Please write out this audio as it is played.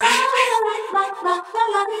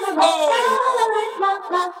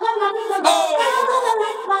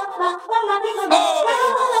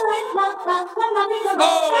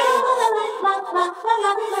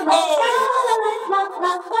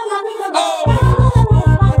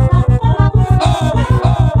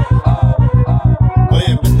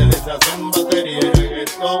Oye, métele sazón, batería y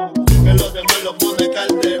reggaetón, que los demás lo pone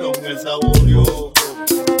Calderón, el saborioso,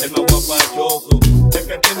 el más guapachoso, el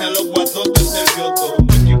que tiene a los guatotes nerviosos, un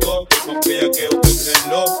chico que con bellaqueo que es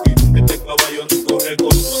el loki, este caballo no corre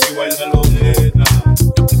con y baila lo nena,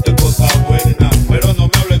 esta es cosa buena, pero no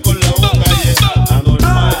me hable con la boca llena,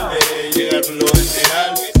 anormal de llegar lo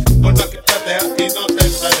general, por más que trates aquí no te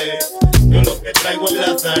sale, yo lo que traigo es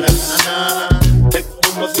la zarana, es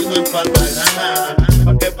como si no empata gana,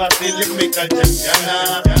 pa' que vacile en mi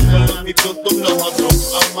calchanciana, con los minutos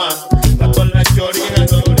nosotros amas, pa' con la chorina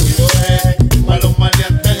los tirones, pa' los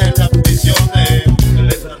maleantes en las prisiones,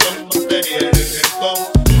 el sazón, batería y reggaetón,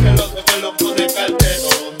 que los demás lo pone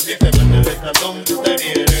Calderón, dice métele sazón,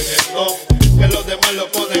 batería y reggaetón, que los demás lo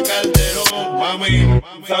pone Calderón, mami,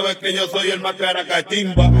 sabes que yo soy el más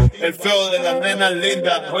caracachimba, el feo de las nenas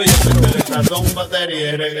lindas, oye, métele sazón,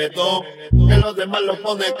 batería y reggaetón, que los demás lo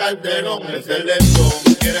pone Calderón, es el lento,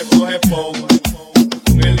 quiere coger pon,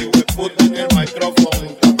 con el hijo de puta en el micrófono,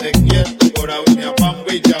 estate quieto, por avenida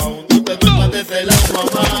Pambichao, no te duermas de ese lado,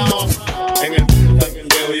 mamá, en el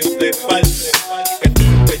putangueo yo te falso, que tú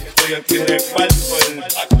que yo soy el que reparto, el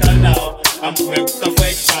bacalao, a mí me gusta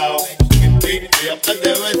fechao, y a par de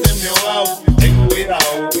veces me he ahogado, ten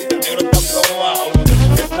cuidado, el negro está probado,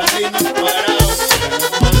 que está lindo parado, que me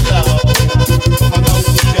han mandado, como han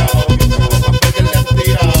abuchado, como que le han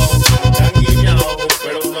tirado, le han guiñado,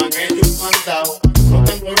 pero no han hecho un mandado, no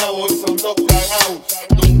tengo la voz, son dos cagados,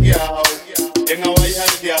 tungueados, bien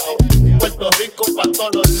avallanteados, Puerto Rico pa'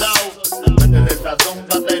 todos los lados.